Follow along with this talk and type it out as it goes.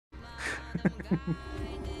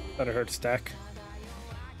Better hurt stack.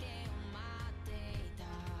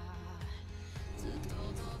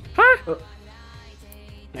 Huh?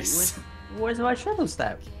 Nice. Where's my shadow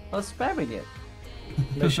step? I was spamming it.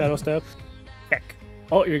 Nice shadow step. Heck.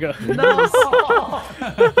 Oh, here you go. No!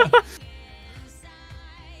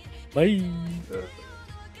 Bye.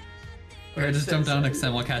 Alright, just jump down next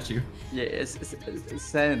time, I'll catch you. Yeah, it's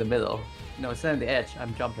stand in the middle. No, stand on the edge.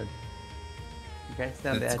 I'm jumping. Okay,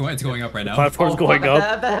 stand on the edge. It's going up right now. Platform's going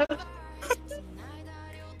up.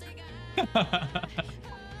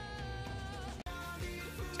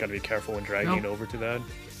 Just gotta be careful when dragging it over to that.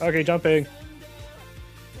 Okay, jumping.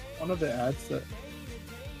 One of the ads that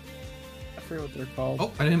I forget what they're called.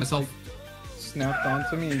 Oh, I didn't hit myself. Snapped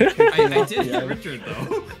onto me. And I did hit Richard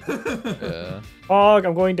though. Yeah. Fog,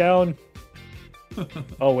 I'm going down.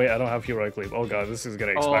 Oh wait, I don't have heroic leap. Oh god, this is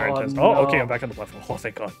gonna expire in 10 no. Oh, okay, I'm back on the platform. Oh,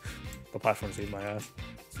 thank god. The platform saved my ass.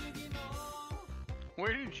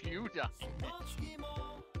 Where did you die?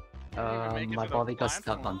 My body got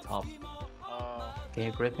stuck on top. Can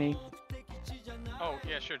you grip me? Oh,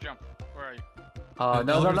 yeah, sure, jump. Where are you?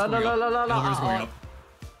 No. Elevator's going up.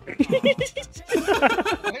 Did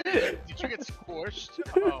you get squished?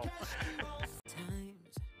 Oh.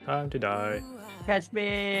 Time to die. Catch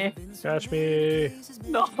me! Catch me.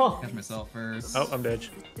 No! Catch myself first. Oh, I'm dead.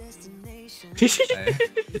 Okay.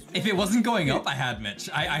 If it wasn't going up, I had Mitch.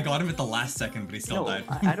 I got him at the last second, but he still died.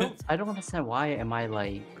 I don't understand why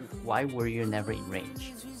why were you never in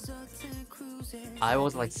range? I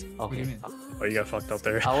was like, okay. Oh, you got fucked up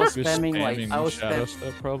there. I was You're spamming shadow spamming.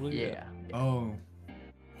 stuff probably. Yeah. Oh.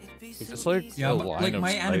 It's like Yeah, a like line of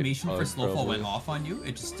my sight animation for bug, Slowfall probably. went off on you,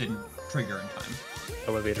 it just didn't trigger in time.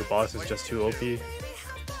 Elevator boss is just too OP.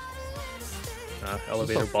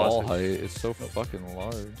 Elevator It's the fall boss. height. It's so fucking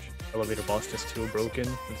large. Elevator boss just too broken.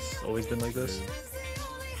 It's always been like this.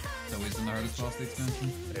 It's always been the hardest boss, the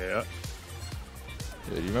expansion. Yeah.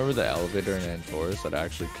 Yeah, you remember the elevator in Antorus that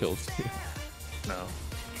actually kills you? No.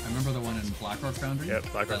 I remember the one in Blackrock Foundry. Yep,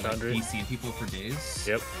 Blackrock that, Foundry. Like, PC'd people for days.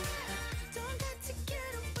 Yep.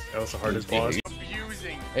 That was the hardest boss.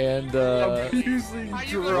 Abusing. And Using How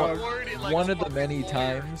you gonna drugs. word it like one of the fucking many lawyer?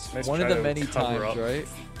 times, Let's one of try the to many cover times, up. right?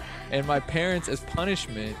 And my parents, as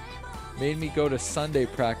punishment, made me go to Sunday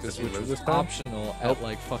practice, Does he which live was this time? optional at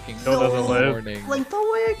like fucking Still doesn't 4 in the live. morning. Like the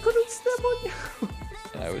way I couldn't step on you.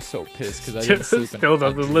 And I was so pissed because I didn't sleep. Still and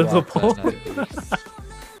I doesn't live the dropped that pole. night.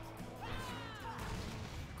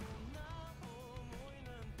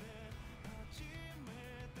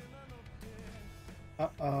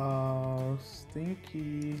 Uh-oh,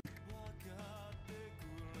 stinky.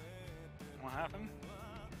 What happened?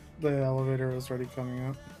 The elevator was already coming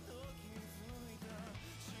up.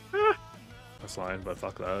 That's lying, but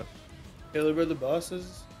fuck that. Taylor, where the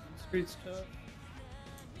bosses? Street stuff.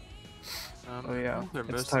 Oh yeah, they're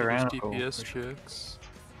it's mostly tyrannical. DPS chicks.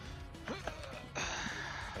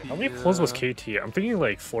 How many pulls was KT? I'm thinking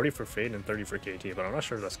like 40 for Fade and 30 for KT, but I'm not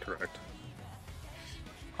sure if that's correct.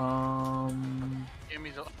 Give me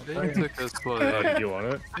the... They took us Do like you want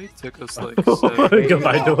it? they took us like 7.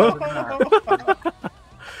 Goodbye, Noah.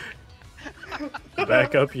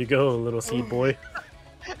 Back up you go, little seed boy.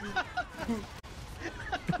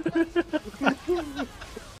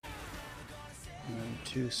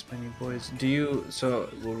 Two spinny boys. Do you, so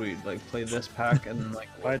will we like play this pack and then like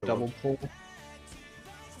buy a double pull?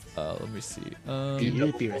 Let me see. Yeah, you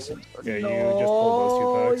just pull those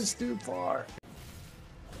two packs. It's too far.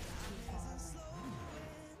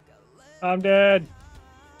 I'm dead.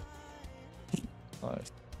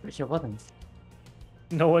 Nice. Push your buttons.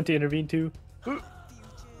 No one to intervene to.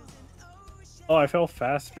 Oh, I fell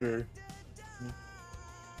faster.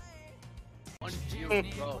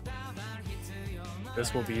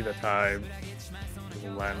 This will be the time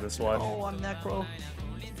we'll land this one. Oh, I'm necro.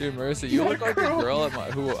 Dude, Marissa, you look like a girl at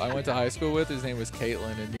who I went to high school with. His name was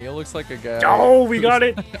Caitlin, and Neil looks like a guy. Oh, we got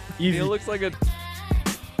it. Neil Easy. looks like a